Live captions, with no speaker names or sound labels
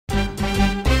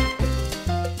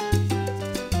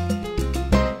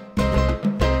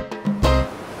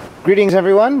Greetings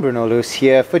everyone, Bruno Luce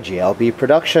here for GLB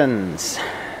Productions.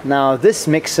 Now this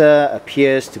mixer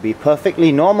appears to be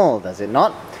perfectly normal, does it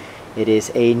not? It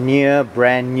is a near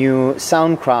brand new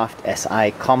Soundcraft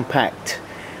SI Compact.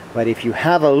 But if you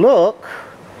have a look,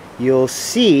 you'll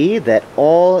see that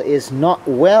all is not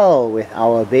well with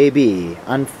our baby.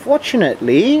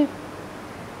 Unfortunately,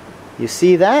 you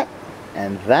see that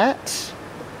and that?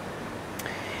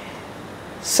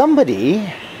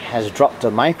 Somebody has dropped a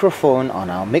microphone on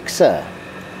our mixer.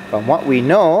 From what we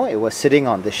know, it was sitting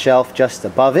on the shelf just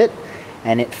above it,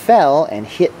 and it fell and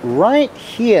hit right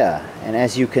here. And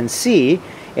as you can see,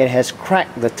 it has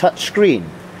cracked the touch screen.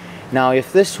 Now,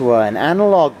 if this were an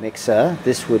analog mixer,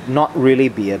 this would not really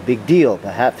be a big deal.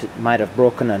 Perhaps it might have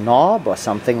broken a knob or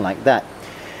something like that.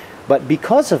 But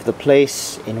because of the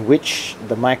place in which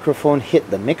the microphone hit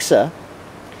the mixer,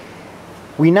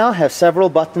 we now have several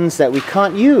buttons that we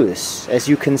can't use. As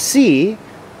you can see,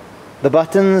 the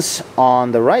buttons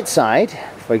on the right side,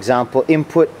 for example,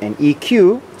 input and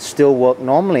EQ, still work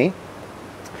normally.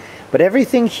 But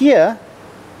everything here,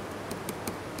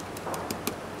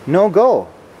 no go.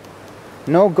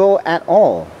 No go at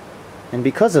all. And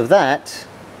because of that,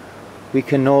 we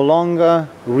can no longer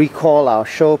recall our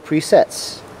show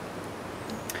presets.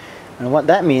 And what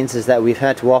that means is that we've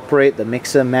had to operate the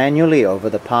mixer manually over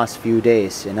the past few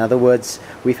days. In other words,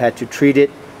 we've had to treat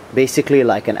it basically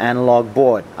like an analog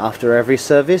board. After every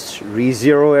service,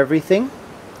 re-zero everything,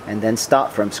 and then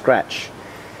start from scratch.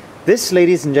 This,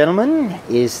 ladies and gentlemen,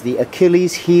 is the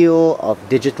Achilles heel of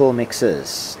digital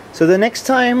mixers. So the next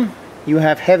time you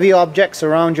have heavy objects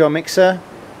around your mixer,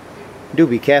 do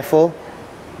be careful.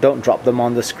 Don't drop them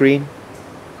on the screen.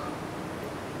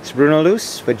 It's Bruno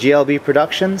Luce for GLB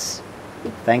Productions.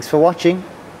 Thanks for watching.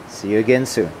 See you again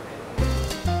soon.